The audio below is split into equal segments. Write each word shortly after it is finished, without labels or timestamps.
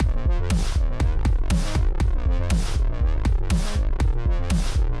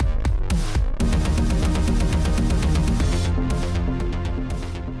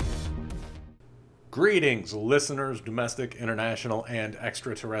Greetings, listeners, domestic, international, and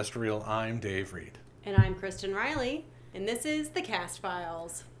extraterrestrial. I'm Dave Reed. And I'm Kristen Riley, and this is The Cast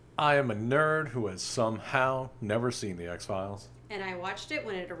Files. I am a nerd who has somehow never seen The X-Files. And I watched it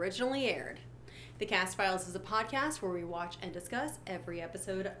when it originally aired. The Cast Files is a podcast where we watch and discuss every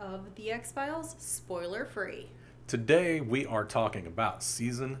episode of The X-Files, spoiler-free. Today, we are talking about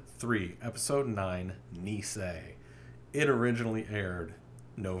Season 3, Episode 9, Nisei. It originally aired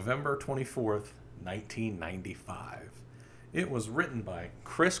November 24th, 1995. It was written by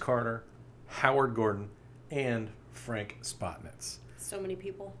Chris Carter, Howard Gordon, and Frank Spotnitz. So many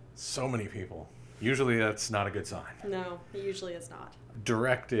people. So many people. Usually that's not a good sign. No, it usually is not.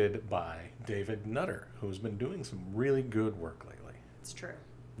 Directed by David Nutter, who's been doing some really good work lately. It's true.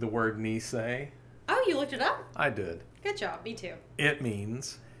 The word Nisei. Oh, you looked it up? I did. Good job, me too. It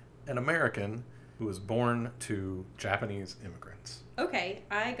means an American who was born to Japanese immigrants. Okay,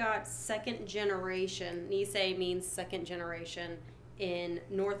 I got second generation. Nisei means second generation in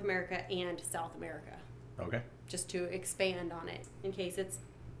North America and South America. Okay. Just to expand on it in case it's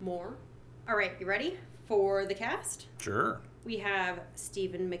more. All right, you ready for the cast? Sure. We have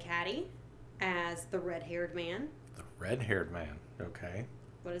Stephen McHattie as the red-haired man. The red-haired man. Okay.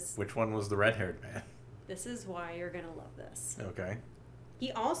 Which one was the red-haired man? This is why you're going to love this. Okay.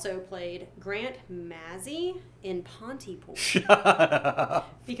 He also played Grant Mazzy in Pontypool. Shut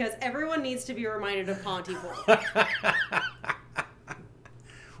up. Because everyone needs to be reminded of Pontypool.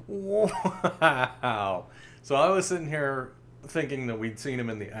 Wow. So I was sitting here thinking that we'd seen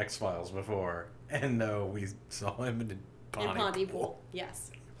him in the X-Files before, and no, we saw him in Pontypool. In Pontypool, yes.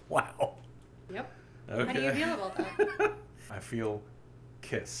 Wow. Yep. Okay. How do you feel about that? I feel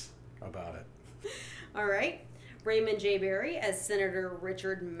kiss about it. All right. Raymond J. Barry as Senator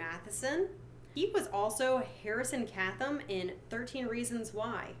Richard Matheson. He was also Harrison Catham in 13 Reasons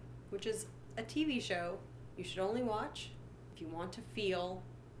Why, which is a TV show you should only watch if you want to feel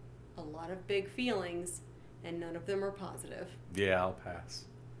a lot of big feelings, and none of them are positive. Yeah, I'll pass.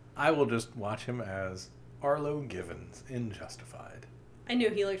 I will just watch him as Arlo Givens in Justified. I knew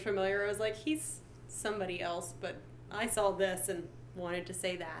he looked familiar. I was like, he's somebody else, but I saw this and wanted to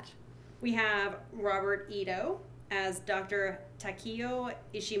say that. We have Robert Ito as Dr. Takio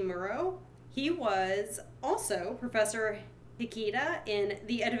Ishimuro. He was also Professor Hikita in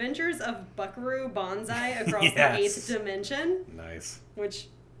The Adventures of Buckaroo Banzai Across Yes. the Eighth Dimension. Nice. Which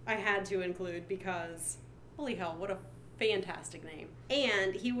I had to include because, holy hell, what a fantastic name.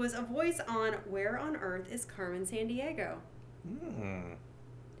 And he was a voice on Where on Earth is Carmen Sandiego?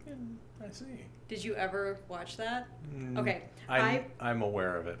 I see. Did you ever watch that? Okay. I'm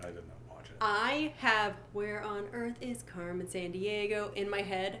aware of it. I did not watch it. I have Where on Earth is Carmen Sandiego in my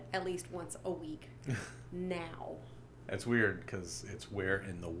head at least once a week now. It's weird because it's Where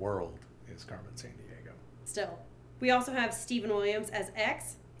in the World is Carmen Sandiego. Still. We also have Stephen Williams as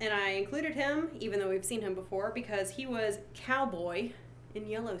X, and I included him, even though we've seen him before, because he was Cowboy in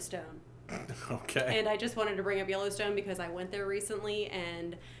Yellowstone. Okay. And I just wanted to bring up Yellowstone because I went there recently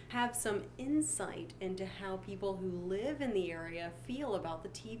and have some insight into how people who live in the area feel about the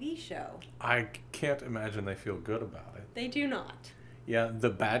TV show. I can't imagine they feel good about it. They do not. Yeah, the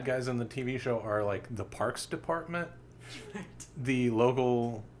bad guys in the TV show are like the Parks Department, Right. the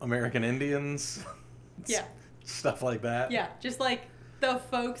local American Indians, Yeah. stuff like that. Yeah, just like the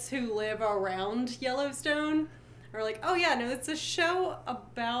folks who live around Yellowstone are like, oh yeah, no, it's a show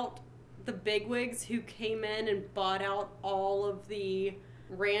about the bigwigs who came in and bought out all of the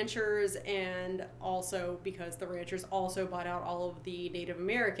ranchers, and also because the ranchers also bought out all of the Native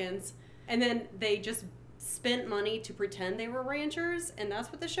Americans, and then they just spent money to pretend they were ranchers, and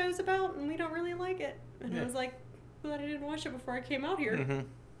that's what the show's about, and we don't really like it. And Yeah. I was like, glad I didn't watch it before I came out here. Mm-hmm.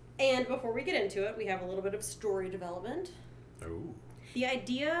 And before we get into it, we have a little bit of story development. Ooh. The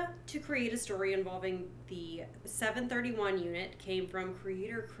idea to create a story involving the 731 unit came from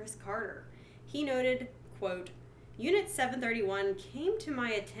creator Chris Carter. He noted, quote, Unit 731 came to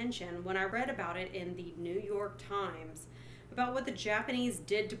my attention when I read about it in the New York Times, about what the Japanese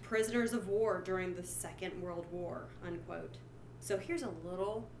did to prisoners of war during the Second World War, unquote. So here's a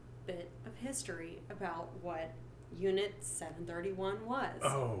little bit of history about what Unit 731 was.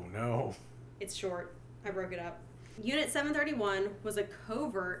 Oh, no. It's short. I broke it up. Unit 731 was a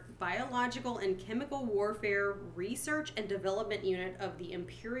covert biological and chemical warfare research and development unit of the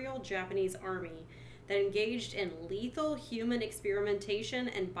Imperial Japanese Army that engaged in lethal human experimentation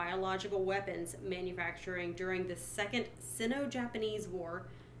and biological weapons manufacturing during the Second Sino-Japanese War,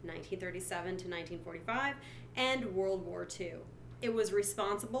 1937 to 1945, and World War II. It was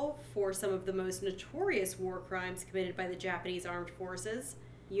responsible for some of the most notorious war crimes committed by the Japanese armed forces,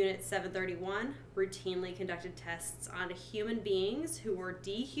 Unit 731 routinely conducted tests on human beings who were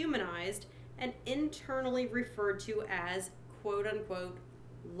dehumanized and internally referred to as quote-unquote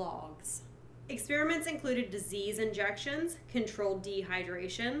logs. Experiments included disease injections, controlled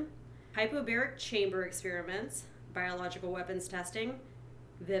dehydration, hypobaric chamber experiments, biological weapons testing,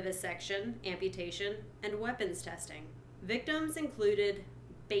 vivisection, amputation, and weapons testing. Victims included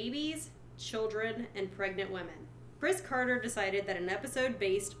babies, children, and pregnant women. Chris Carter decided that an episode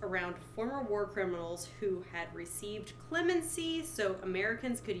based around former war criminals who had received clemency so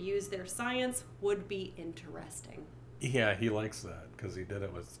Americans could use their science would be interesting. Yeah, he likes that because he did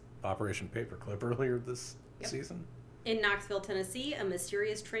it with Operation Paperclip earlier this season. In Knoxville, Tennessee, a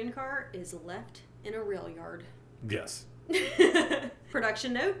mysterious train car is left in a rail yard. Yes.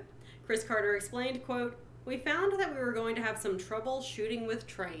 Production note, Chris Carter explained, quote, "We found that we were going to have some trouble shooting with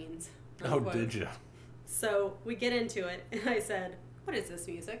trains." Unquote. Oh, did you? So we get into it, and I said, "What is this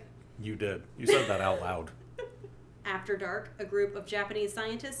music?" You did. You said that out loud. After dark, a group of Japanese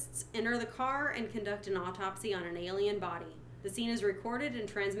scientists enter the car and conduct an autopsy on an alien body. The scene is recorded and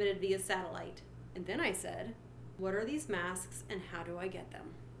transmitted via satellite. And then I said, "What are these masks and how do I get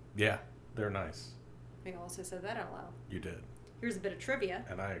them?" Yeah, they're nice. I also said that out loud. You did. Here's a bit of trivia.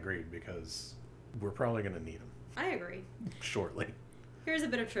 And I agreed because we're probably going to need them. I agree. Shortly. Here's a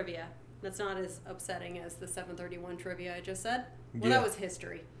bit of trivia. That's not as upsetting as the 731 trivia I just said. Well, that was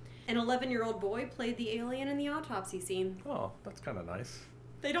history. An 11-year-old boy played the alien in the autopsy scene. Oh, that's kind of nice.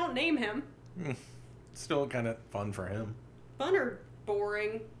 They don't name him. Still kind of fun for him. Fun or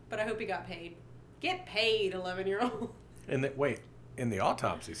boring, but I hope he got paid. Get paid, 11-year-old. In the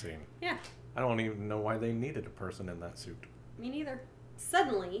autopsy scene? Yeah. I don't even know why they needed a person in that suit. Me neither.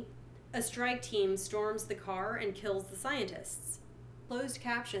 Suddenly, a strike team storms the car and kills the scientists. Closed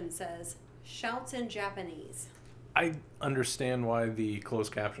caption says, "Shouts in Japanese." I understand why the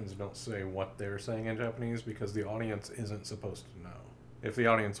closed captions don't say what they're saying in Japanese because the audience isn't supposed to know. If the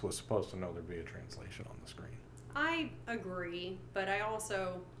audience was supposed to know, there'd be a translation on the screen. I agree, but I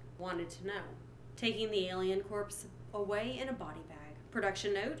also wanted to know. Taking the alien corpse away in a body bag.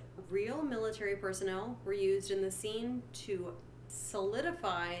 Production note, real military personnel were used in the scene to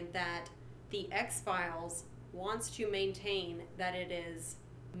solidify that the X-Files wants to maintain that it is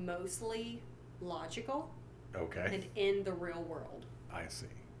mostly logical Okay. and in the real world. I see.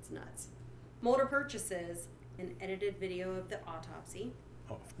 It's nuts. Mulder purchases an edited video of the autopsy.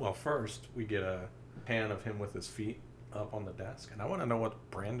 Oh, well, first, we get a pan of him with his feet up on the desk, and I want to know what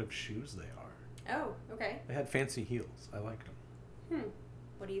brand of shoes they are. Oh, okay. They had fancy heels. I liked them.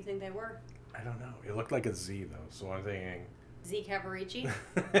 What do you think they were? I don't know. It looked like a Z, though, so I'm thinking... Z Cavarici?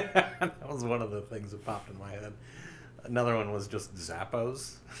 That was one of the things that popped in my head. Another one was just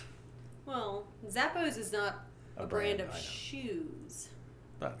Zappos. Well, Zappos is not a brand of I know. shoes.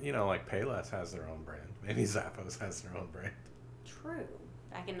 But, like Payless has their own brand. Maybe Zappos has their own brand. True.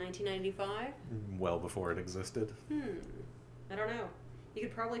 Back in 1995? Well before it existed. I don't know. You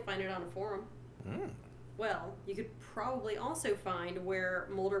could probably find it on a forum. Well, you could probably also find where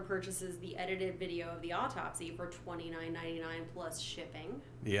Mulder purchases the edited video of the autopsy for $29.99 plus shipping.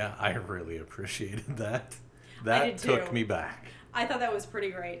 Yeah, I really appreciated that. I That did took too. me back. I thought that was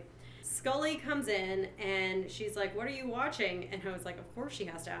pretty great. Scully comes in and she's like, "What are you watching?" And I was like, of course she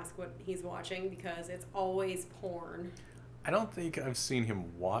has to ask what he's watching because it's always porn. I don't think I've seen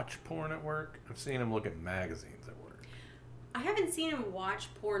him watch porn at work. I've seen him look at magazines at work. I haven't seen him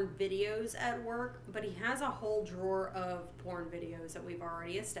watch porn videos at work, but he has a whole drawer of porn videos that we've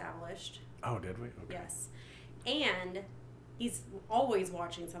already established. Oh, did we? Okay. Yes. And he's always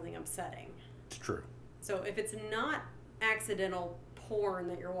watching something upsetting. It's true. So if it's not accidental porn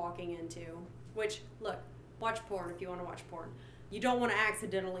that you're walking into, which, look, watch porn if you want to watch porn. You don't want to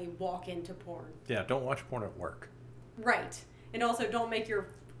accidentally walk into porn. Yeah, don't watch porn at work. Right. And also don't make your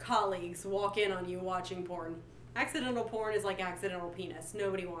colleagues walk in on you watching porn. Accidental porn is like accidental penis.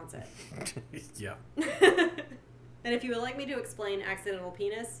 Nobody wants it. Yeah. And if you would like me to explain accidental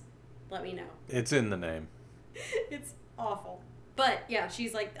penis, let me know. It's in the name. It's awful. But yeah,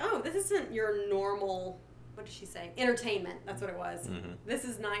 she's like, "Oh, this isn't your normal," what did she say? Entertainment. That's what it was. Mm-hmm. This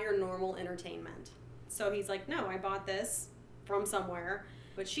is not your normal entertainment. So he's like, "No, I bought this from somewhere."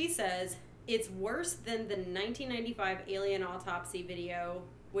 But she says it's worse than the 1995 alien autopsy video,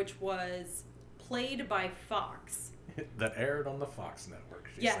 which was played by Fox. That aired on the Fox network,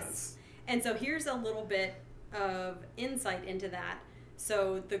 she says. And so here's a little bit of insight into that.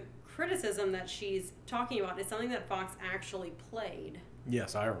 So the criticism that she's talking about is something that Fox actually played.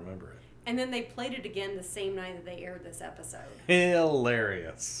 Yes, I remember it. And then they played it again the same night that they aired this episode.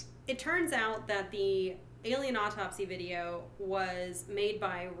 Hilarious. It turns out that the alien autopsy video was made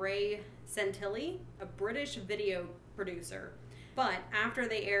by Ray Santilli, a British video producer. But after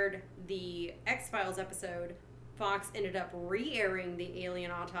they aired the X-Files episode, Fox ended up re-airing the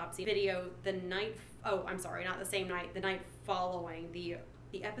alien autopsy video the night... Oh, I'm sorry, not the same night. The night following the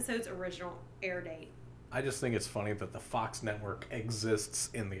episode's original air date. I just think it's funny that the Fox network exists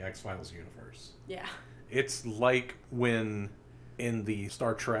in the X-Files universe. Yeah. It's like when in the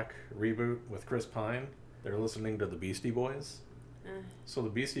Star Trek reboot with Chris Pine, they're listening to the Beastie Boys. So the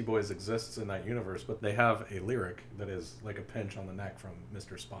Beastie Boys exists in that universe, but they have a lyric that is like a pinch on the neck from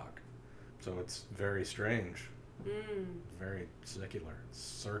Mr. Spock. So it's very strange. Very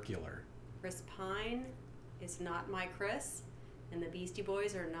circular. Chris Pine is not my Chris, and the Beastie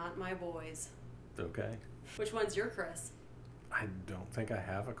Boys are not my boys. Okay. Which one's your Chris? I don't think I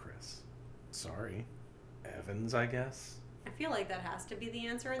have a Chris. Sorry. Evans, I guess? I feel like that has to be the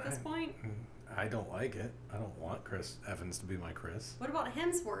answer at this point. I don't like it. I don't want Chris Evans to be my Chris. What about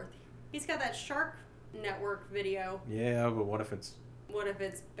Hemsworth? He's got that Shark Network video. Yeah, but what if it's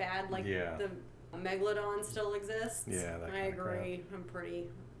bad? Like the Megalodon still exists? Yeah, that I kind of agree. Crap. I'm pretty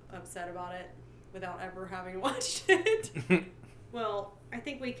upset about it without ever having watched it. Well, I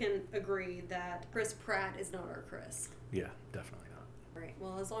think we can agree that Chris Pratt is not our Chris. Yeah, definitely not. Right.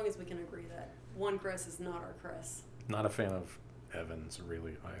 Well, as long as we can agree that one Chris is not our Chris. Not a fan of Evans,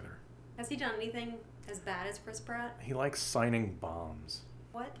 really, either. Has he done anything as bad as Chris Pratt? He likes signing bombs.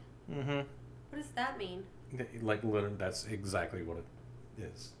 What? Mm-hmm. What does that mean? Like, literally, that's exactly what it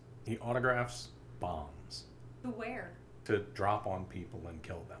is. He autographs bombs. To where? To drop on people and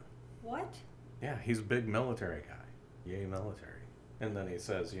kill them. What? Yeah, he's a big military guy. Yay, military. And then he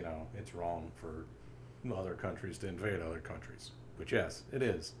says, it's wrong for other countries to invade other countries. Which, yes, it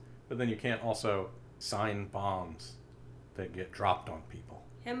is. But then you can't also sign bombs that get dropped on people.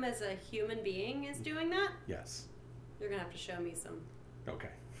 Him as a human being is doing that? Yes. You're going to have to show me some. Okay.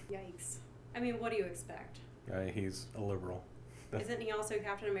 Yikes. I mean, what do you expect? He's a liberal. Isn't he also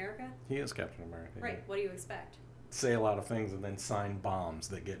Captain America? He is Captain America. Right. Yeah. What do you expect? Say a lot of things and then sign bombs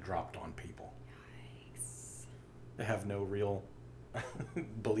that get dropped on people. Yikes. They have no real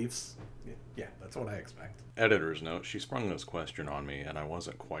beliefs. Yeah, that's what I expect. Editor's note, she sprung this question on me and I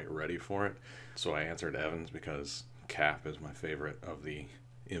wasn't quite ready for it, so I answered Evans because Cap is my favorite of the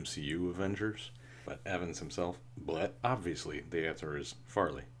MCU Avengers, but Evans himself, but obviously the answer is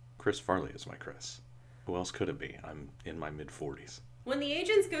Farley. Chris Farley is my Chris. Who else could it be? I'm in my mid-40s. When the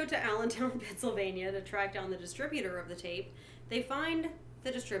agents go to Allentown, Pennsylvania to track down the distributor of the tape, they find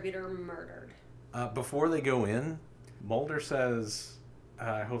the distributor murdered. Before they go in, Mulder says,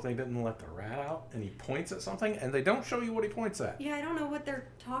 I hope they didn't let the rat out, and he points at something, and they don't show you what he points at. Yeah, I don't know what they're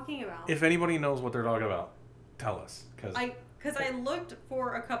talking about. If anybody knows what they're talking about, tell us. Because I looked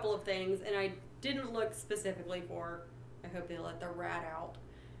for a couple of things, and I didn't look specifically for, I hope they let the rat out,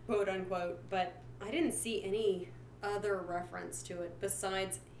 quote unquote, but I didn't see any other reference to it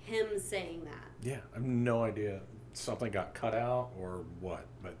besides him saying that. Yeah, I have no idea. Something got cut out or what,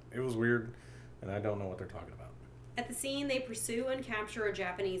 but it was weird, and I don't know what they're talking about. At the scene, they pursue and capture a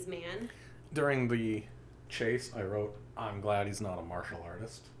Japanese man. During the chase, I wrote, I'm glad he's not a martial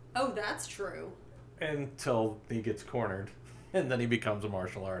artist. Oh, that's true. Until he gets cornered, and then he becomes a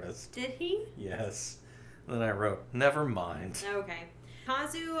martial artist. Did he? Yes. And then I wrote, never mind. Okay.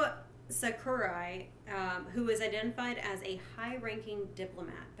 Kazu Sakurai, who is identified as a high-ranking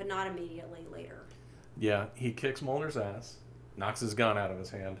diplomat, but not immediately later. Yeah, he kicks Mulder's ass, knocks his gun out of his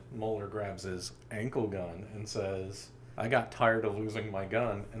hand. Mulder grabs his ankle gun and says, I got tired of losing my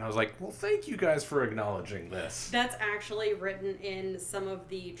gun. And I was like, well, thank you guys for acknowledging this. That's actually written in some of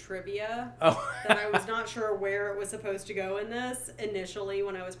the trivia Oh. that I was not sure where it was supposed to go in this initially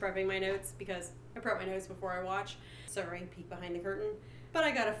when I was prepping my notes, because I prep my notes before I watch. Sorry, peek behind the curtain. But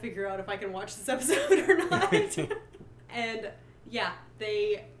I gotta figure out if I can watch this episode or not. And yeah,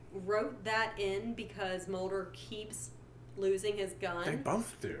 they wrote that in because Mulder keeps losing his gun. They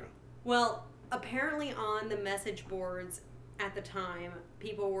both do. Well, apparently on the message boards at the time,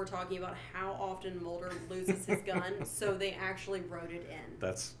 people were talking about how often Mulder loses his gun, so they actually wrote it in.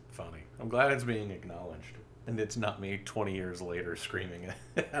 That's funny. I'm glad it's being acknowledged. And it's not me 20 years later screaming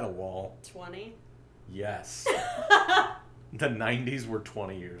at a wall. 20? Yes. The 90s were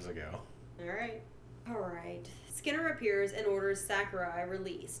 20 years ago. All right. Skinner appears and orders Sakurai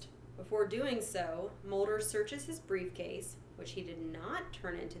released. Before doing so, Mulder searches his briefcase, which he did not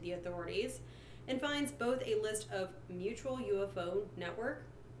turn into the authorities, and finds both a list of Mutual UFO Network,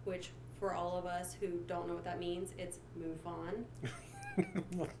 which for all of us who don't know what that means, it's MUFON,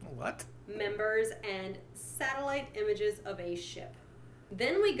 What? members, and satellite images of a ship.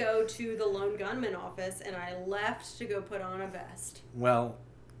 Then we go to the lone gunman office, and I left to go put on a vest. Well,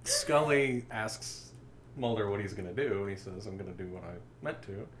 Scully asks Mulder what he's going to do, and he says, I'm going to do what I meant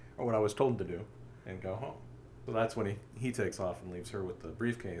to, or what I was told to do, and go home. So that's when he takes off and leaves her with the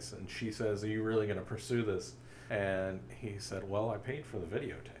briefcase, and she says, are you really going to pursue this? And he said, well, I paid for the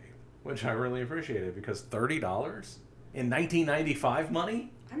videotape, which I really appreciated, because $30 in 1995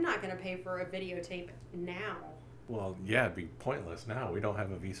 money? I'm not going to pay for a videotape now. Well, yeah, it'd be pointless now. We don't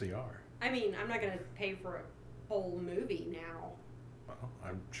have a VCR. I mean, I'm not going to pay for a whole movie now. Well,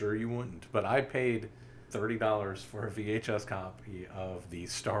 I'm sure you wouldn't. But I paid $30 for a VHS copy of the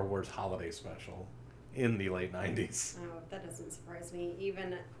Star Wars Holiday Special in the late 90s. Oh, that doesn't surprise me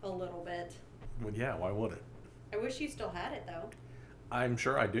even a little bit. Well, yeah, why would it? I wish you still had it, though. I'm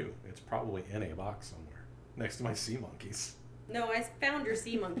sure I do. It's probably in a box somewhere, next to my sea monkeys. No, I found your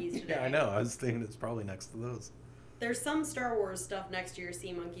sea monkeys today. Yeah, I know. I was thinking it's probably next to those. There's some Star Wars stuff next to your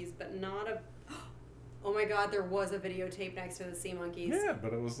sea monkeys, but not a... Oh my god, there was a videotape next to the sea monkeys. Yeah,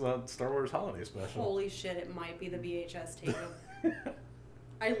 but it was the Star Wars Holiday Special. Holy shit, it might be the VHS tape.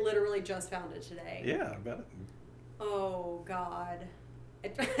 I literally just found it today. Yeah, I bet it. Oh god.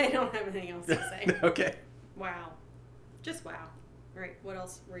 I don't have anything else to say. Okay. Wow. Just wow. Alright, what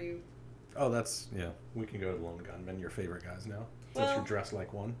else were you... Oh, that's, yeah. We can go to Lone Gunman, your favorite guys now. Since Well- you're dressed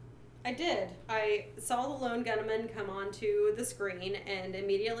like one. I did. I saw the lone gunman come onto the screen and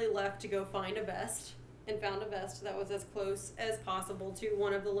immediately left to go find a vest, and found a vest that was as close as possible to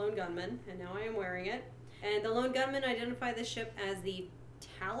one of the lone gunmen, and now I am wearing it. And the lone gunman identified the ship as the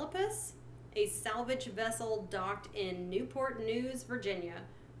Talipus, a salvage vessel docked in Newport News, Virginia,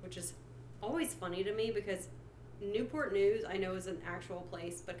 which is always funny to me because Newport News I know is an actual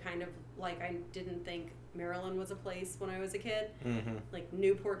place, but kind of like I didn't think Maryland was a place when I was a kid. Mm-hmm. Like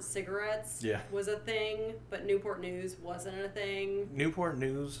Newport cigarettes Yeah. was a thing, but Newport News wasn't a thing. Newport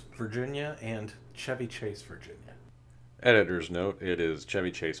News, Virginia, and Chevy Chase, Virginia. Editor's note, it is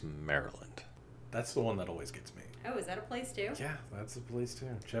Chevy Chase, Maryland. That's the one that always gets me. Oh, is that a place too? Yeah, that's the place too.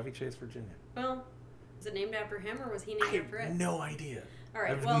 Chevy Chase, Virginia. Well, is it named after him or was he named I after it? have no idea. All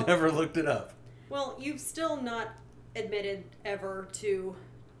right, I've well, never looked it up. well, you've still not admitted ever to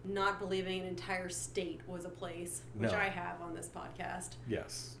not believing an entire state was a place, which No. I have on this podcast.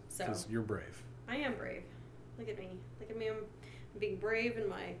 Yes, So- because you're brave. I am brave. Look at me. Look at me. I'm being brave in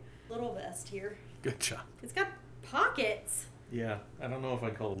my little vest here. Good job. It's got pockets. Yeah, I don't know if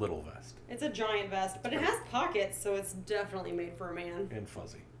I'd call it little vest. It's a giant vest, but it has pockets, so it's definitely made for a man. And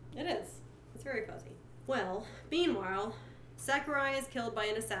fuzzy. It is. It's very fuzzy. Well, meanwhile, Sakurai is killed by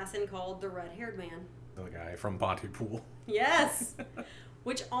an assassin called the Red-Haired Man. The guy from Pontypool. Yes!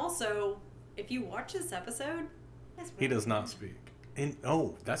 Which also, if you watch this episode, that's He does not speak. And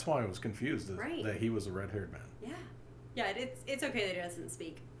that's why I was confused Right. that he was a red-haired man. Yeah. Yeah, it's okay that he doesn't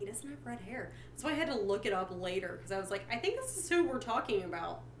speak. He doesn't have red hair. That's why I had to look it up later, because I was like, I think this is who we're talking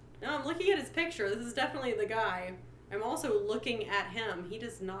about. Now I'm looking at his picture. This is definitely the guy. I'm also looking at him. He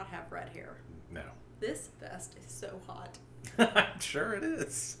does not have red hair. No. This vest is so hot. I'm sure it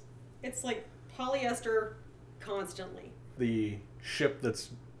is. It's like polyester constantly. The ship that's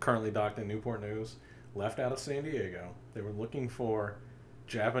currently docked in Newport News left out of San Diego. They were looking for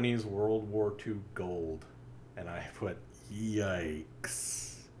Japanese World War II gold. And I put,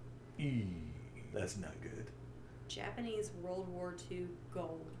 yikes. That's not good. Japanese World War II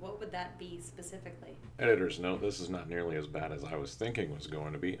gold. What would that be specifically? Editor's note, this is not nearly as bad as I was thinking was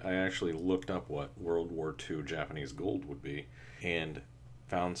going to be. I actually looked up what World War II Japanese gold would be and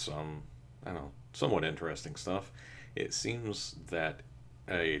found some, somewhat interesting stuff. It seems that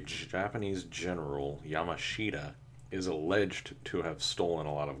a Japanese general, Yamashita, is alleged to have stolen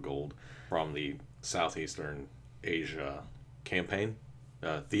a lot of gold from the Southeastern Asia campaign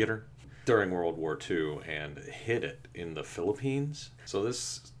theater during World War II and hid it in the Philippines. So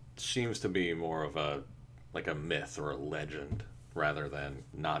this seems to be more of a myth or a legend rather than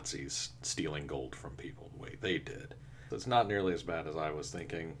Nazis stealing gold from people the way they did. So it's not nearly as bad as I was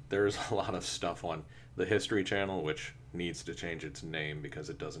thinking. There's a lot of stuff on the History Channel, which needs to change its name because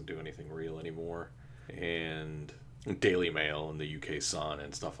it doesn't do anything real anymore, and Daily Mail and the UK Sun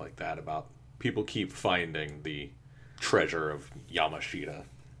and stuff like that about people keep finding the treasure of Yamashita,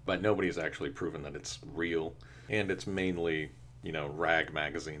 but nobody's actually proven that it's real, and it's mainly, rag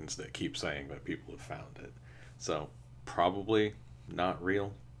magazines that keep saying that people have found it. So probably not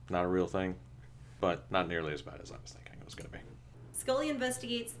real, not a real thing, but not nearly as bad as I was thinking it was going to be. Scully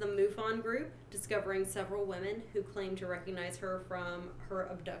investigates the MUFON group, discovering several women who claim to recognize her from her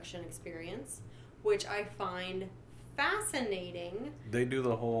abduction experience, which I find fascinating. They do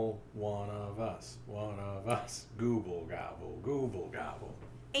the whole one of us, Google gobble.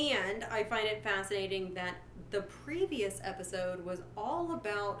 And I find it fascinating that the previous episode was all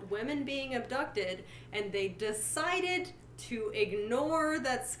about women being abducted, and they decided to ignore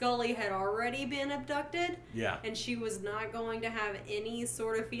that Scully had already been abducted. Yeah. And she was not going to have any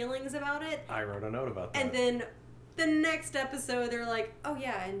sort of feelings about it. I wrote a note about that. And then the next episode, they're like, oh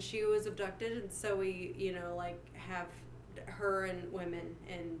yeah, and she was abducted, and so we, have her and women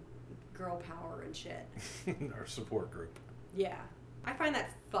and girl power and shit. Our support group. Yeah. I find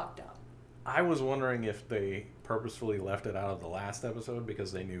that fucked up. I was wondering if they purposefully left it out of the last episode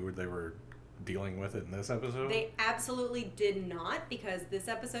because they knew they were dealing with it in this episode. They absolutely did not, because this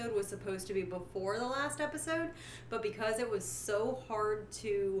episode was supposed to be before the last episode, but because it was so hard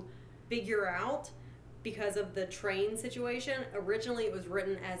to figure out because of the train situation, originally it was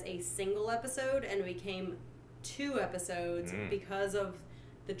written as a single episode and it became 2 episodes because of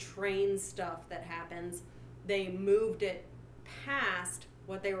the train stuff that happens. They moved it past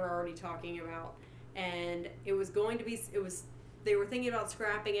what they were already talking about, and it was going to be, they were thinking about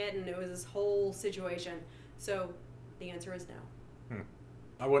scrapping it, and it was this whole situation. So the answer is no.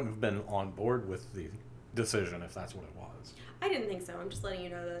 I wouldn't have been on board with the decision if that's what it was. I didn't think so. I'm just letting you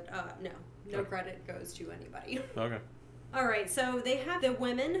know that no credit goes to anybody. Okay. All right, so they have the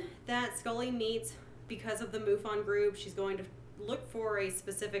women that Scully meets because of the MUFON group. She's going to look for a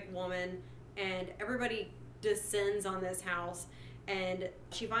specific woman, and everybody descends on this house, and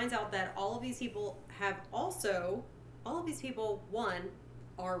she finds out that all of these people, one,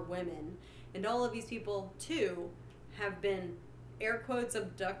 are women, and all of these people, two, have been air quotes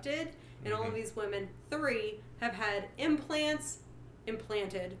abducted, and all of these women, 3, have had implants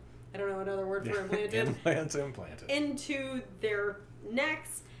implanted. I don't know another word for implanted. Implants implanted. Into their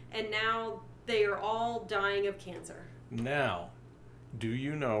necks, and now they are all dying of cancer. Now, do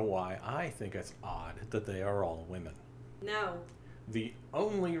you know why I think it's odd that they are all women? No. The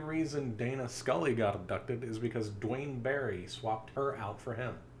only reason Dana Scully got abducted is because Dwayne Barry swapped her out for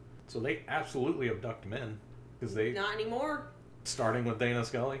him. So they absolutely abduct men. Because they... Not anymore. Starting with Dana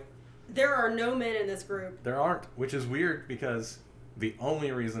Scully? There are no men in this group. There aren't, which is weird because the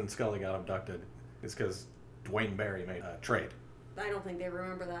only reason Scully got abducted is because Dwayne Barry made a trade. I don't think they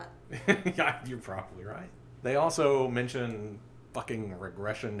remember that. Yeah, you're probably right. They also mention fucking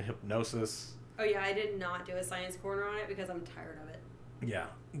regression hypnosis. Oh yeah, I did not do a science corner on it because I'm tired of it. Yeah,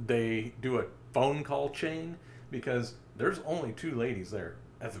 they do a phone call chain because there's only 2 ladies there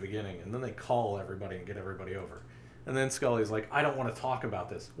at the beginning, and then they call everybody and get everybody over. And then Scully's like, I don't want to talk about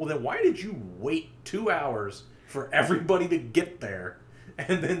this. Well, then why did you wait 2 hours for everybody to get there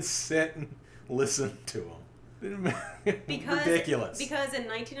and then sit and listen to them? Ridiculous. Because in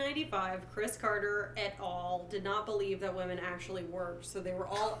 1995, Chris Carter et al. Did not believe that women actually worked, so they were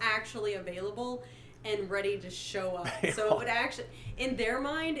all actually available and ready to show up. So it would actually, in their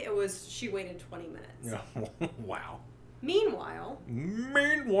mind, it was she waited 20 minutes. Wow. Meanwhile,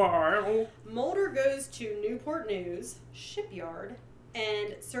 Mulder goes to Newport News shipyard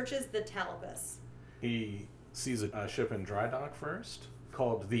and searches the Talibus. He sees a ship in dry dock first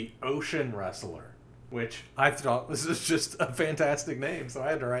called the Ocean Wrestler, which I thought this is just a fantastic name, so I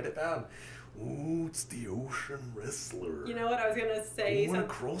had to write it down. Ooh, it's the Ocean Wrestler. You know what? I was going to say going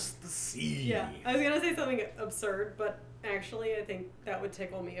across the sea. Yeah, I was going to say something absurd, but actually I think that would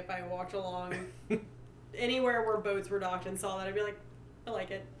tickle me if I walked along anywhere where boats were docked and saw that. I'd be like, I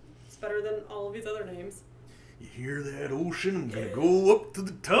like it. It's better than all of these other names. You hear that, Ocean? I'm going to go up to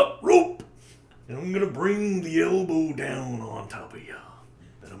the top rope, and I'm going to bring the elbow down on top of you.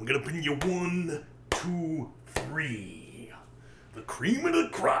 Then I'm going to pin you 1, 2, 3. The cream of the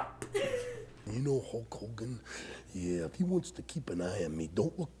crop. You know Hulk Hogan? Yeah, if he wants to keep an eye on me,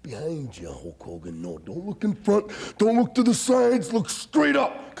 don't look behind you, Hulk Hogan. No, don't look in front. Don't look to the sides. Look straight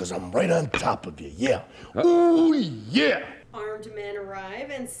up, because I'm right on top of you. Yeah. Oh, yeah. Armed men arrive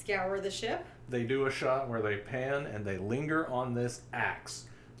and scour the ship. They do a shot where they pan and they linger on this axe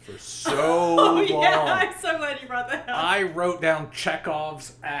for so long. Yeah, I'm so glad you brought that up. I wrote down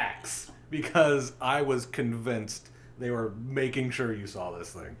Chekhov's axe because I was convinced they were making sure you saw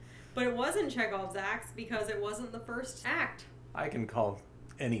this thing. But it wasn't Chekhov's axe because it wasn't the first act. I can call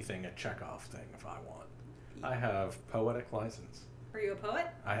anything a Chekhov thing if I want. I have poetic license. Are you a poet?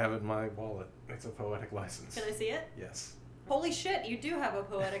 I have it in my wallet. It's a poetic license. Can I see it? Yes. Holy shit, you do have a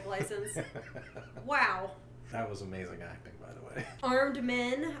poetic license. Wow. That was amazing acting, by the way. Armed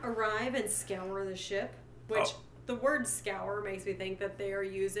men arrive and scour the ship, which the word scour makes me think that they are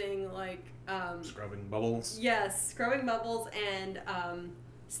using like... Scrubbing bubbles? Yes, scrubbing bubbles and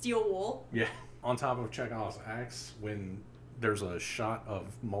steel wool. Yeah. on top of Chekhov's axe, when there's a shot of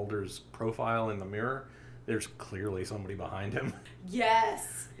Mulder's profile in the mirror, there's clearly somebody behind him.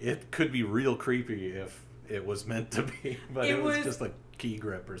 Yes. It could be real creepy if it was meant to be, but it was just a key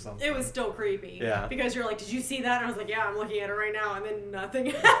grip or something. It was still creepy. Yeah. Because you're like, did you see that? And I was like, yeah, I'm looking at it right now. And then nothing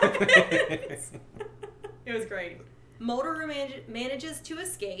happens. It was great. Mulder manages to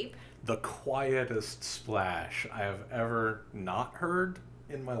escape. The quietest splash I have ever not heard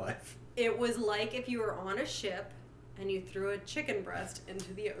in my life. It was like if you were on a ship and you threw a chicken breast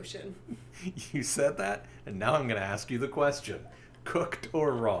into the ocean. You said that, and now I'm going to ask you the question. Cooked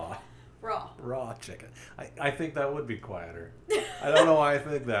or raw? Raw. Raw chicken. I think that would be quieter. I don't know why I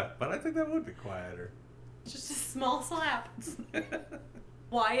think that, but I think that would be quieter. Just a small slap.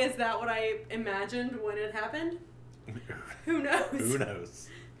 Why is that what I imagined when it happened? Who knows? Who knows?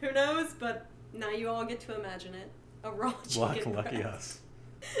 Who knows, but now you all get to imagine it. A raw chicken Lucky breast. us.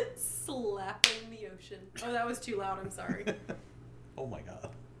 Slapping the ocean. Oh, that was too loud, I'm sorry. Oh my god.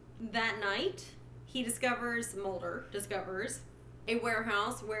 That night, Mulder discovers a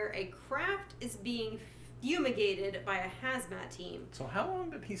warehouse where a craft is being fumigated by a hazmat team. So how long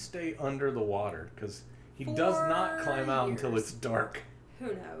did he stay under the water? Because he 4 does not climb out until years. it's dark.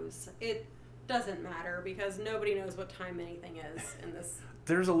 Who knows? It doesn't matter because nobody knows what time anything is in this.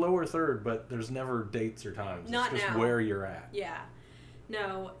 There's a lower third, but there's never dates or times. Not it's just now. where you're at. Yeah.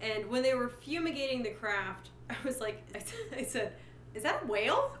 No, and when they were fumigating the craft, I was like, I said, is that a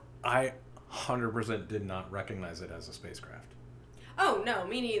whale? I 100% did not recognize it as a spacecraft. Oh, no,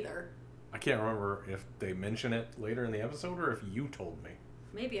 me neither. I can't remember if they mention it later in the episode or if you told me.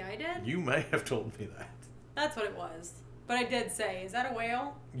 Maybe I did? You may have told me that. That's what it was. But I did say, is that a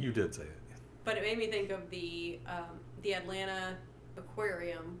whale? You did say it. But it made me think of the Atlanta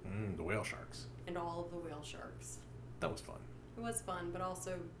aquarium The whale sharks. and all of the whale sharks. That was fun. It was fun, but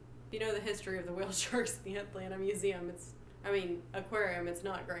also, if you know the history of the whale sharks in the Atlanta Museum, aquarium, it's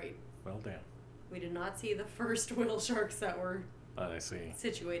not great. Well, damn. We did not see the first whale sharks that were I see.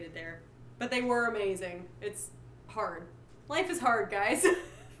 situated there. But they were amazing. It's hard. Life is hard, guys.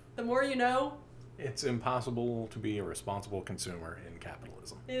 The more you know. It's impossible to be a responsible consumer in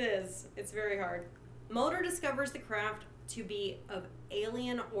capitalism. It is. It's very hard. Mulder discovers the craft to be of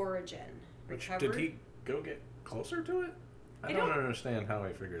alien origin. Did he go get closer to it? I don't understand how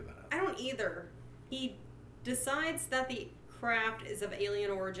he figured that out. I don't either. He decides that the craft is of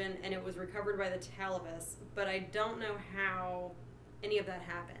alien origin and it was recovered by the Talibus, but I don't know how any of that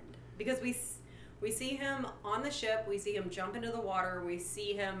happened. Because we see him on the ship, we see him jump into the water, we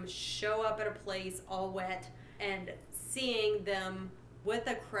see him show up at a place all wet, and seeing them with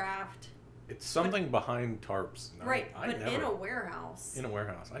a craft. It's something behind tarps. No, Right, in a warehouse. In a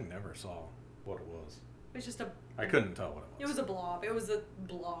warehouse. I never saw what it was. It was just I couldn't tell what it was. It was a blob. It was a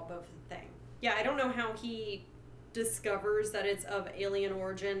blob of a thing. Yeah, I don't know how he discovers that it's of alien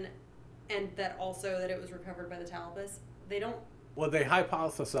origin and that also that it was recovered by the Talibus. They don't... Well, they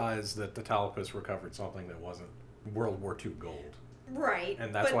hypothesized that the Talibus recovered something that wasn't World War II gold. Right.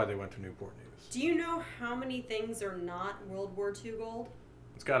 And that's why they went to Newport News. Do you know how many things are not World War II gold?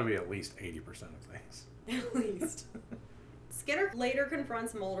 It's got to be at least 80% of things. At least. Skinner later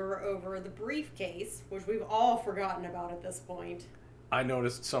confronts Mulder over the briefcase, which we've all forgotten about at this point. I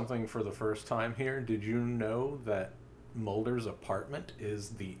noticed something for the first time here. Did you know that Mulder's apartment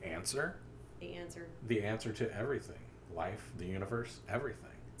is the answer? The answer. The answer to everything. Life, the universe, everything.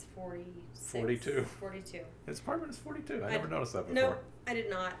 It's 46. 42. 42. His apartment is 42. I never noticed that before. No, I did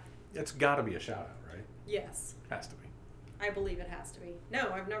not. It's got to be a shout out, right? Yes. Has to be. I believe it has to be.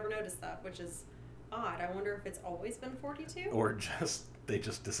 No, I've never noticed that, which is odd. I wonder if it's always been 42? Or they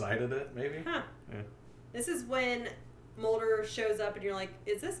just decided it, maybe? Huh. Yeah. This is when Mulder shows up and you're like,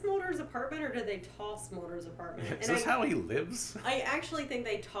 is this Mulder's apartment or did they toss Mulder's apartment? Is this how he lives? I actually think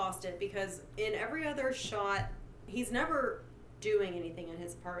they tossed it because in every other shot, he's never doing anything in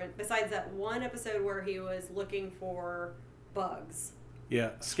his apartment besides that one episode where he was looking for bugs.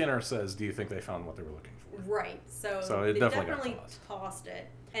 Yeah, Skinner says, do you think they found what they were looking for? Right. So it they definitely got tossed it.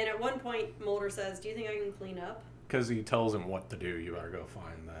 And at one point, Mulder says, do you think I can clean up? Because he tells him what to do. You better go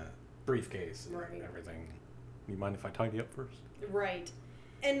find that briefcase and Right. everything. You mind if I tidy up first? Right.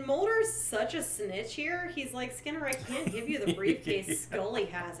 And Mulder's such a snitch here. He's like, Skinner, I can't give you the briefcase. Yeah. Scully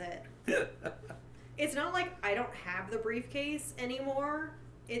has it. It's not like I don't have the briefcase anymore.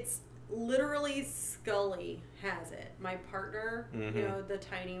 It's literally Scully has it. My partner, Mm-hmm. you know, the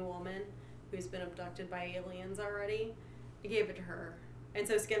tiny woman who's been abducted by aliens already, I gave it to her. And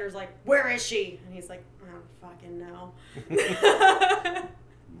so Skinner's like, where is she? And he's like, I don't fucking know.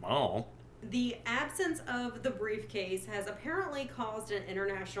 Mom. The absence of the briefcase has apparently caused an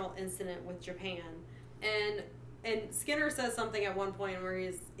international incident with Japan. And Skinner says something at one point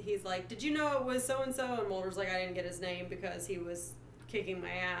where he's like, "Did you know it was so and so?" And Mulder's like, "I didn't get his name because he was kicking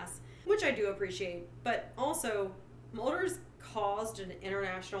my ass," which I do appreciate. But also, Mulder's caused an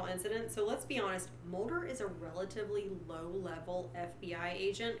international incident. So let's be honest, Mulder is a relatively low-level FBI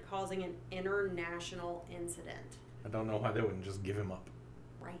agent causing an international incident. I don't know why they wouldn't just give him up.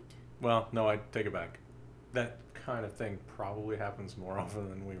 Right. Well, no, I take it back. That kind of thing probably happens more often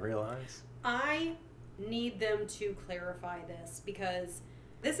than we realize. I need them to clarify this because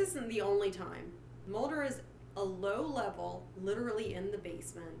this isn't the only time. Mulder is a low-level, literally in the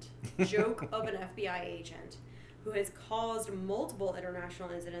basement, joke of an FBI agent who has caused multiple international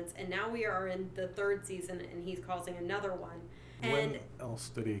incidents, and now we are in the 3rd season and he's causing another one. And when else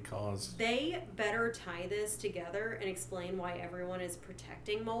did he cause? they better tie this together and explain why everyone is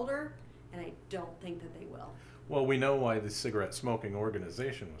protecting Mulder, and I don't think that they will. Well, we know why the cigarette smoking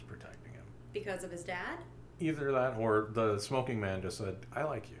organization was protecting him. Because of his dad? Either that or the smoking man just said, "I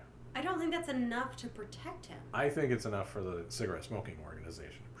like you." I don't think that's enough to protect him. I think it's enough for the cigarette smoking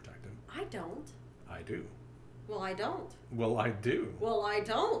organization to protect him. I don't. I do. Well, I don't. Well, I do. Well, I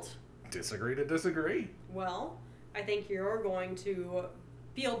don't. Disagree to disagree. Well, I think you're going to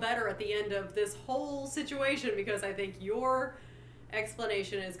feel better at the end of this whole situation because I think your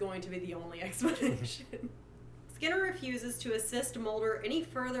explanation is going to be the only explanation. Skinner refuses to assist Mulder any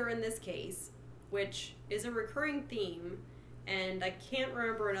further in this case, which is a recurring theme, and I can't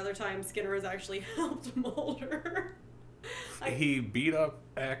remember another time Skinner has actually helped Mulder. He beat up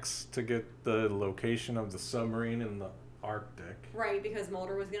X to get the location of the submarine in the Arctic. Right, because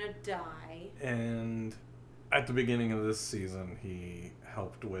Mulder was going to die. And at the beginning of this season, he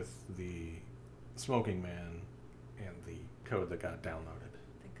helped with the smoking man and the code that got downloaded.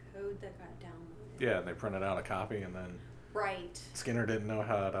 The code that got downloaded. Yeah, they printed out a copy, and then Right. Skinner didn't know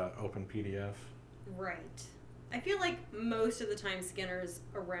how to open PDF. Right. I feel like most of the time Skinner's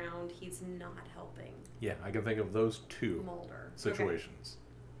around, he's not helping Yeah, I can think of those two Mulder. situations.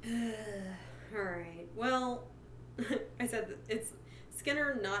 Okay. All right. Well, I said that it's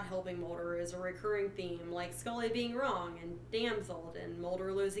Skinner not helping Mulder is a recurring theme, like Scully being wrong and damseled, and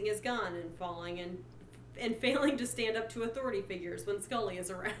Mulder losing his gun and falling and failing to stand up to authority figures when Scully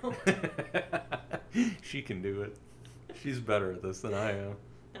is around. She can do it. She's better at this than I am.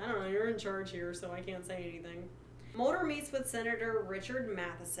 I don't know, you're in charge here, so I can't say anything. Mulder meets with Senator Richard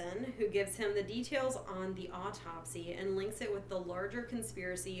Matheson, who gives him the details on the autopsy and links it with the larger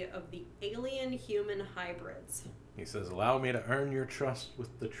conspiracy of the alien-human hybrids. He says, "Allow me to earn your trust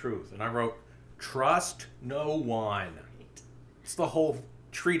with the truth." And I wrote, "Trust no one." Right. It's the whole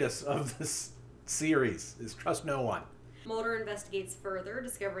treatise of this series, is trust no one. Mulder investigates further,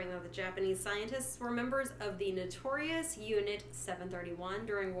 discovering that the Japanese scientists were members of the notorious Unit 731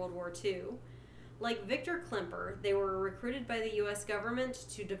 during World War II. Like Victor Klemper, they were recruited by the U.S. government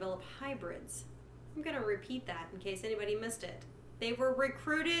to develop hybrids. I'm going to repeat that in case anybody missed it. They were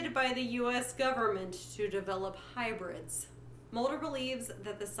recruited by the U.S. government to develop hybrids. Mulder believes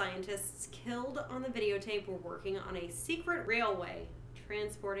that the scientists killed on the videotape were working on a secret railway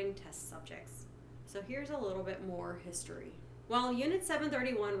transporting test subjects. So here's a little bit more history. While Unit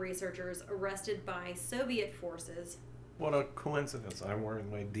 731 researchers arrested by Soviet forces What a coincidence. I'm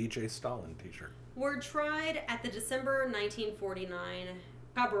wearing my DJ Stalin t-shirt. were tried at the December 1949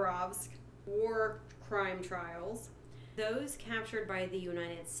 Khabarovsk war crime trials, those captured by the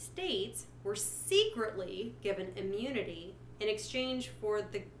United States were secretly given immunity in exchange for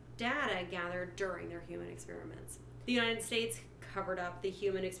the data gathered during their human experiments. The United States covered up the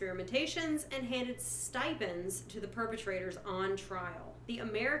human experimentations and handed stipends to the perpetrators on trial. The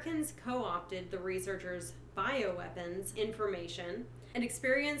Americans co-opted the researchers' bioweapons information and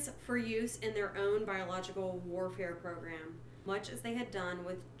experience for use in their own biological warfare program, much as they had done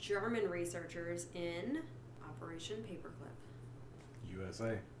with German researchers in Operation Paperclip.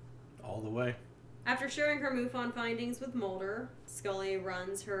 USA. All the way. After sharing her MUFON findings with Mulder, Scully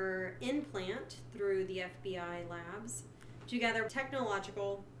runs her implant through the FBI labs to gather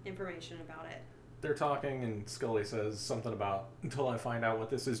technological information about it. They're talking, and Scully says something about, "Until I find out what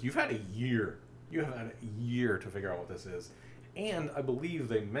this is." You've had a year. You have had a year to figure out what this is. And I believe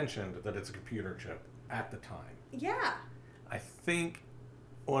they mentioned that it's a computer chip at the time. Yeah. I think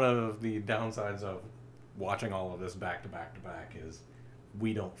one of the downsides of watching all of this back to back to back is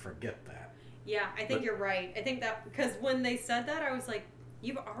we don't forget that. Yeah, I think you're right. I think that, because when they said that, I was like,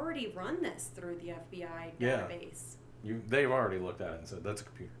 you've already run this through the FBI Yeah. database. They've already looked at it and said, that's a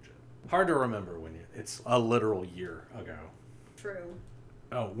computer chip. Hard to remember when it's a literal year ago. True.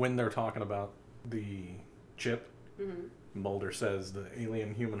 Oh, when they're talking about the chip, Mm-hmm. Mulder says the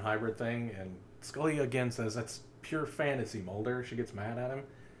alien-human hybrid thing, and Scully again says that's pure fantasy, Mulder. She gets mad at him.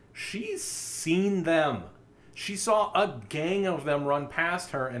 She's seen them. She saw a gang of them run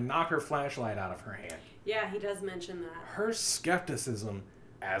past her and knock her flashlight out of her hand. Yeah, he does mention that. Her skepticism,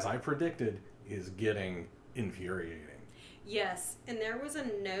 as I predicted, is getting infuriating. Yes, and there was a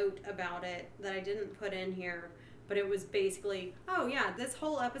note about it that I didn't put in here, but it was basically, oh yeah, this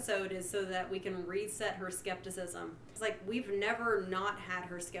whole episode is so that we can reset her skepticism. It's like, we've never not had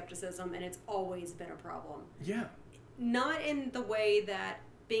her skepticism, and it's always been a problem. Yeah. Not in the way that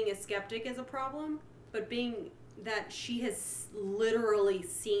being a skeptic is a problem, but being that she has literally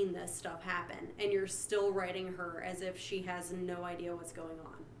seen this stuff happen, and you're still writing her as if she has no idea what's going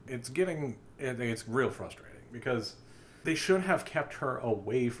on. It's real frustrating, because they should have kept her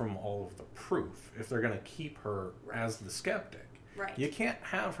away from all of the proof if they're going to keep her as the skeptic. Right. You can't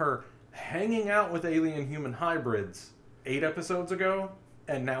have her hanging out with alien-human hybrids 8 episodes ago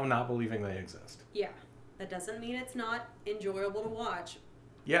and now not believing they exist. Yeah. That doesn't mean it's not enjoyable to watch,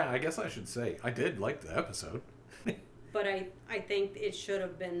 Yeah, I guess I should say, I did like the episode. but I think it should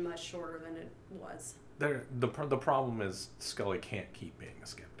have been much shorter than it was. The problem is Scully can't keep being a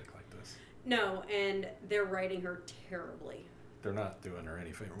skeptic like this. No, and they're writing her terribly. They're not doing her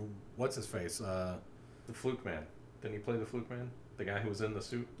any favor. What's his face? The Fluke Man. Didn't he play the Fluke Man? The guy who was in the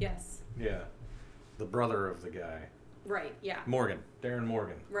suit? Yes. Yeah. The brother of the guy. Right, yeah. Morgan. Darren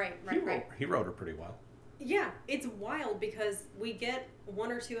Morgan. Right. He wrote her pretty well. Yeah, it's wild because we get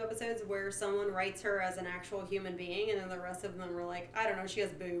 1 or 2 episodes where someone writes her as an actual human being, and then the rest of them are like, I don't know, she has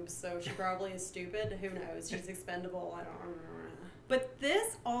boobs, so she probably is stupid. Who knows? She's expendable. I don't know. But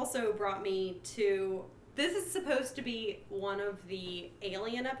this also brought me to... This is supposed to be one of the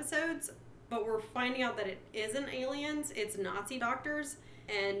alien episodes, but we're finding out that it isn't aliens, it's Nazi doctors,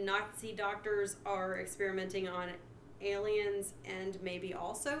 and Nazi doctors are experimenting on aliens and maybe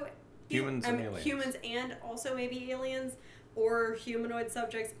also... Humans and aliens. Humans and also maybe aliens or humanoid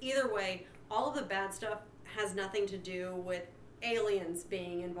subjects. Either way, all of the bad stuff has nothing to do with aliens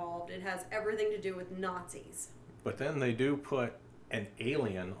being involved. It has everything to do with Nazis. But then they do put an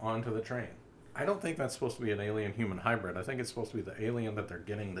alien onto the train. I don't think that's supposed to be an alien-human hybrid. I think it's supposed to be the alien that they're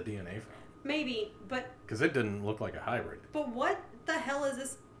getting the DNA from. Maybe, but... Because it didn't look like a hybrid. But what the hell is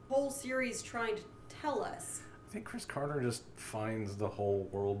this whole series trying to tell us? I think Chris Carter just finds the whole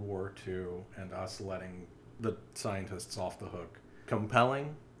World War II and us letting the scientists off the hook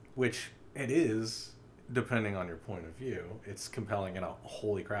compelling, which it is, depending on your point of view. It's compelling in a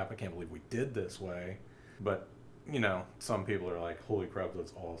holy crap, I can't believe we did this way. But, you know, some people are like, holy crap,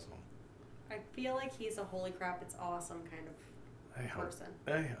 that's awesome. I feel like he's a holy crap, it's awesome kind of person.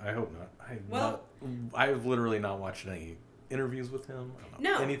 I hope not. I've literally not watched any interviews with him. I don't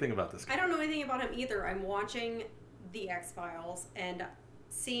know anything about this guy. I don't know anything about him either. I'm watching The X-Files and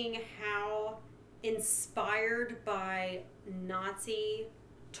seeing how inspired by Nazi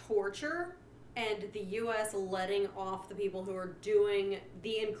torture and the U.S. letting off the people who are doing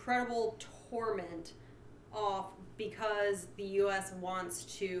the incredible torment off because the U.S. wants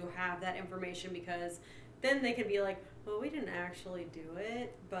to have that information, because then they can be like, well, we didn't actually do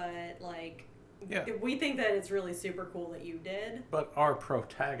it, but like... Yeah. We think that it's really super cool that you did. But our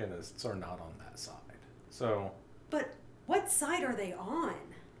protagonists are not on that side. So... But what side are they on?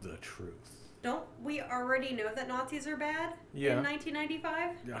 The truth. Don't we already know that Nazis are bad in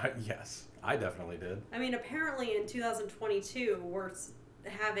 1995? Yes, I definitely did. I mean, apparently in 2022, we're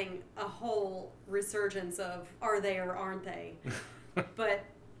having a whole resurgence of are they or aren't they? But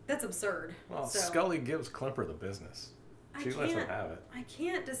that's absurd. Well, so. Scully gives Klimper the business. She lets him have it. I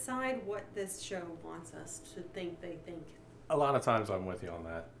can't decide what this show wants us to think they think. A lot of times I'm with you on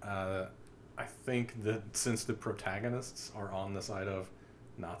that. I think that since the protagonists are on the side of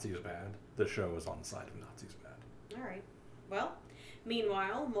Nazis bad, the show is on the side of Nazis bad. All right. Well,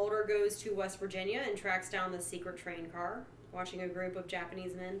 meanwhile, Mulder goes to West Virginia and tracks down the secret train car, watching a group of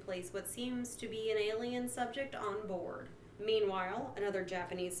Japanese men place what seems to be an alien subject on board. Meanwhile, another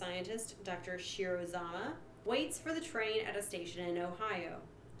Japanese scientist, Dr. Shirozama, waits for the train at a station in Ohio.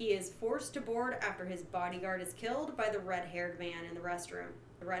 He is forced to board after his bodyguard is killed by the red-haired man in the restroom.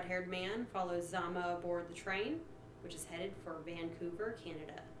 The red-haired man follows Zama aboard the train, which is headed for Vancouver,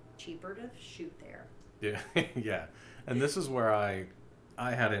 Canada. Cheaper to shoot there. Yeah, yeah. And this is where I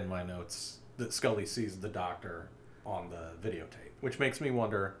had in my notes that Scully sees the doctor on the videotape, which makes me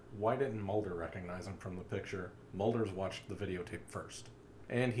wonder, why didn't Mulder recognize him from the picture? Mulder's watched the videotape first.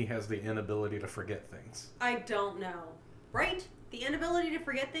 And he has the inability to forget things. I don't know. Right? The inability to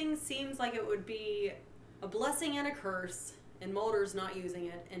forget things seems like it would be a blessing and a curse and Mulder's not using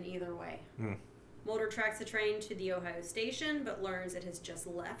it in either way. Mulder tracks the train to the Ohio station, but learns it has just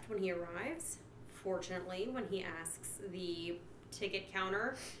left when he arrives. Fortunately, when he asks the ticket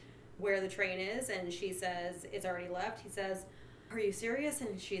counter where the train is, and she says it's already left, he says, "Are you serious?"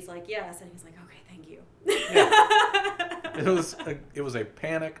 And she's like, "Yes." And he's like, "Okay, thank you." Yeah. It was a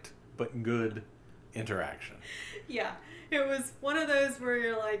panicked but good interaction. Yeah, it was one of those where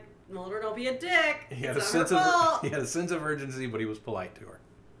you're like, Mulder, don't be a dick. He had It's a not her fault. he had a sense of urgency, but he was polite to her.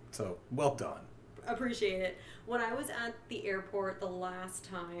 So well done. Appreciate it. When I was at the airport the last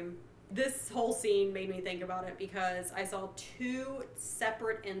time, this whole scene made me think about it because I saw 2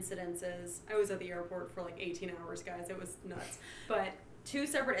 separate incidences. I was at the airport for like 18 hours, guys. It was nuts. But 2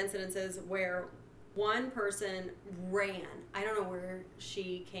 separate incidences where one person ran. I don't know where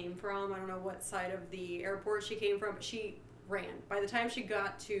she came from. I don't know what side of the airport she came from, but she ran. By the time she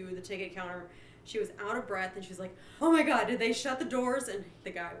got to the ticket counter, she was out of breath and she was like, "Oh my God, did they shut the doors?" And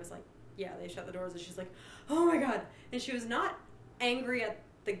the guy was like, "Yeah, they shut the doors." And she's like, "Oh my God." And she was not angry at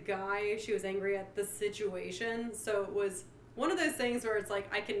the guy, she was angry at the situation. So it was one of those things where it's like,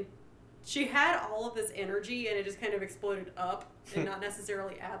 she had all of this energy and it just kind of exploded up and not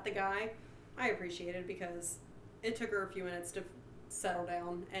necessarily at the guy. I appreciate it because it took her a few minutes to settle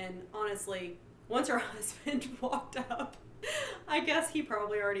down. And honestly, once her husband walked up, I guess he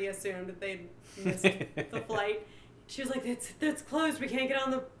probably already assumed that they'd missed the flight. She was like, that's closed, we can't get on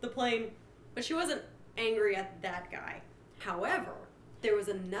the plane. But she wasn't angry at that guy. However, there was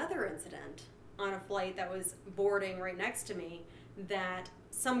another incident on a flight that was boarding right next to me that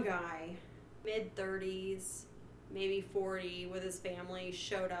some guy, mid-30s, maybe 40, with his family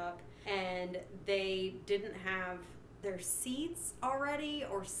showed up and they didn't have their seats already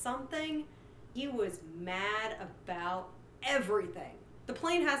or something. He was mad about everything. The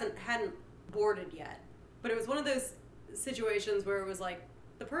plane hadn't boarded yet, but it was one of those situations where it was like,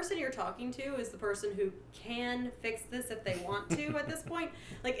 the person you're talking to is the person who can fix this if they want to at this point.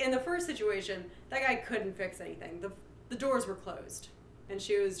 Like in the first situation, that guy couldn't fix anything. The doors were closed. And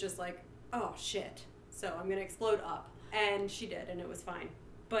she was just like, "Oh shit. So I'm gonna explode up." And she did, and it was fine.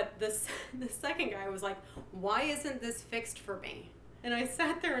 But the second guy was like, "Why isn't this fixed for me?" And I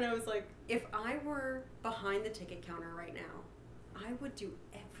sat there and I was like, if I were behind the ticket counter right now, I would do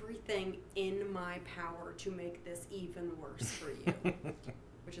everything in my power to make this even worse for you.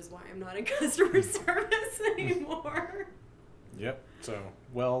 Which is why I'm not in customer service anymore. Yep. So,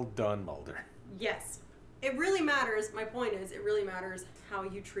 well done, Mulder. Yes. It really matters. My point is, it really matters how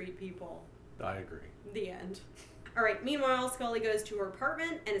you treat people. I agree. The end. All right. Meanwhile, Scully goes to her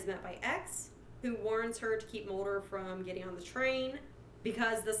apartment and is met by X, who warns her to keep Mulder from getting on the train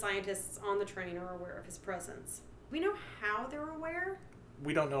because the scientists on the train are aware of his presence. We know how they're aware.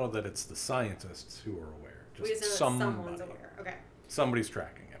 We don't know that it's the scientists who are aware. We just know that someone's aware. Okay. Somebody's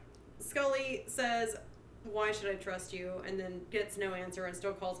tracking him. Scully says, "Why should I trust you?" and then gets no answer and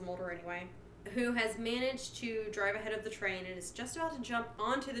still calls Mulder anyway, who has managed to drive ahead of the train and is just about to jump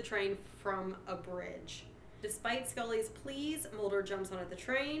onto the train from a bridge. Despite Scully's pleas, Mulder jumps onto the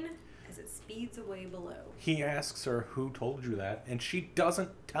train as it speeds away below. He asks her, "Who told you that?" And she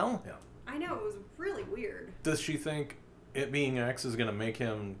doesn't tell him. I know, it was really weird. Does she think it being X is going to make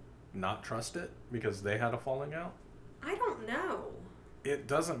him not trust it because they had a falling out? I don't know. It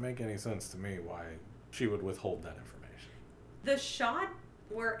doesn't make any sense to me why she would withhold that information. The shot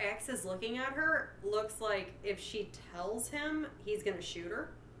where X is looking at her looks like if she tells him, he's going to shoot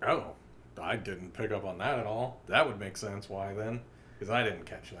her. Oh, I didn't pick up on that at all. That would make sense why then, because I didn't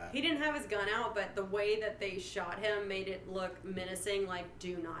catch that. He didn't have his gun out, but the way that they shot him made it look menacing, like,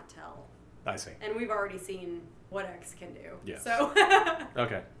 do not tell. I see. And we've already seen what X can do. Yes. So.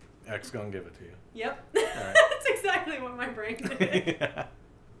 Okay. X gonna give it to you. Yep. Right. That's exactly what my brain did. Yeah.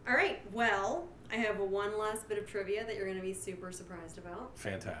 All right. Well, I have one last bit of trivia that you're going to be super surprised about.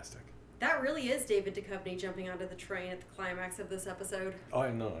 Fantastic. That really is David Duchovny jumping onto the train at the climax of this episode. Oh,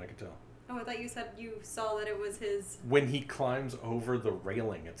 I know. I could tell. Oh, I thought you said you saw that it was his... When he climbs over the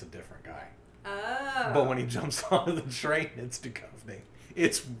railing, it's a different guy. Oh. But when he jumps onto the train, it's Duchovny.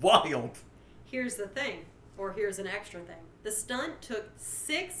 It's wild. Here's the thing. Or here's an extra thing. The stunt took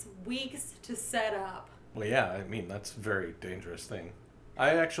 6 weeks to set up. Well, yeah, I mean, that's a very dangerous thing.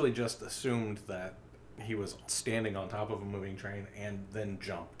 I actually just assumed that he was standing on top of a moving train and then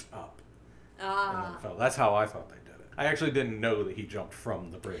jumped up. And then fell. That's how I thought they did it. I actually didn't know that he jumped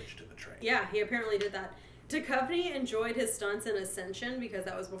from the bridge to the train. Yeah, he apparently did that. Duchovny enjoyed his stunts in Ascension because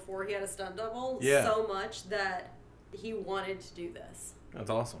that was before he had a stunt double so much that he wanted to do this. That's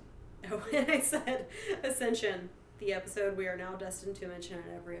awesome. Oh, and I said Ascension, the episode we are now destined to mention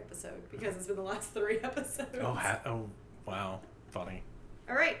in every episode because it's been the last 3 episodes. Oh, Wow. Funny.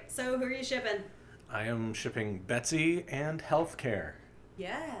 All right, so who are you shipping? I am shipping Betsy and healthcare.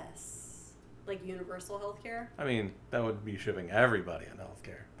 Yes. Like universal healthcare? I mean, that would be shipping everybody in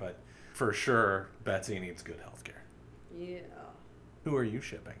healthcare, but for sure, Betsy needs good healthcare. Yeah. Who are you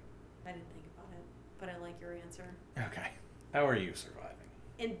shipping? I didn't think about it, but I like your answer. Okay. How are you surviving?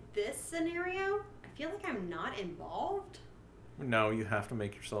 In this scenario, I feel like I'm not involved. No, you have to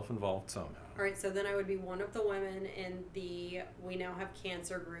make yourself involved somehow. All right, so then I would be one of the women in the We Now Have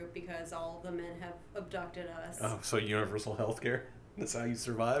Cancer group because all the men have abducted us. Oh, so universal healthcare? That's how you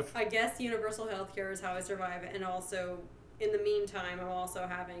survive? I guess universal healthcare is how I survive, and also in the meantime, I'm also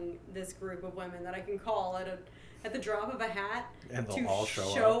having this group of women that I can call at the drop of a hat And they'll to all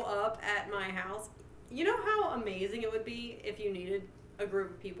show up at my house. You know how amazing it would be if you needed a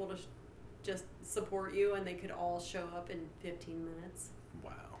group of people to just support you and they could all show up in 15 minutes?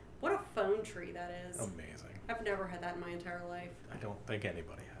 Wow. What a phone tree that is. Amazing. I've never had that in my entire life. I don't think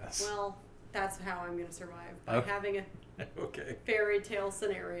anybody has. Well, that's how I'm going to survive, by Okay. having a Okay. fairy tale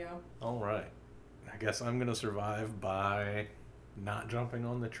scenario. All right. I guess I'm going to survive by not jumping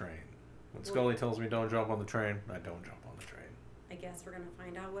on the train. When Scully tells me don't jump on the train, I don't jump on the train. I guess we're going to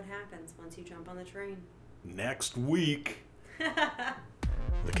find out what happens once you jump on the train. Next week.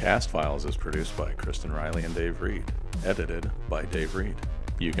 The Cast Files is produced by Kristen Riley and Dave Reed. Edited by Dave Reed.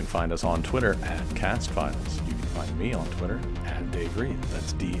 You can find us on Twitter at Cast Files. You can find me on Twitter at Dave Reed.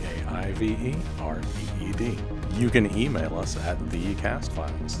 That's DAIVEREED. You can email us at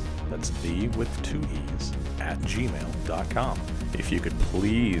thecastfiles. That's the with 2 E's at gmail.com. If you could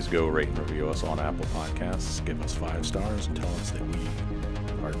please go rate and review us on Apple Podcasts, give us 5 stars and tell us that we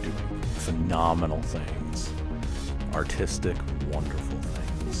are doing phenomenal things. Artistic, wonderful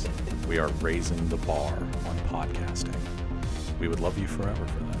things. We are raising the bar on podcasting. We would love you forever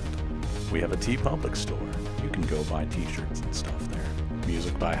for that. We have a TeePublic store. You can go buy t-shirts and stuff there.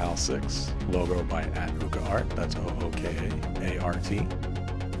 Music by Hal 6. Logo by @OokaArt. That's OOKAART.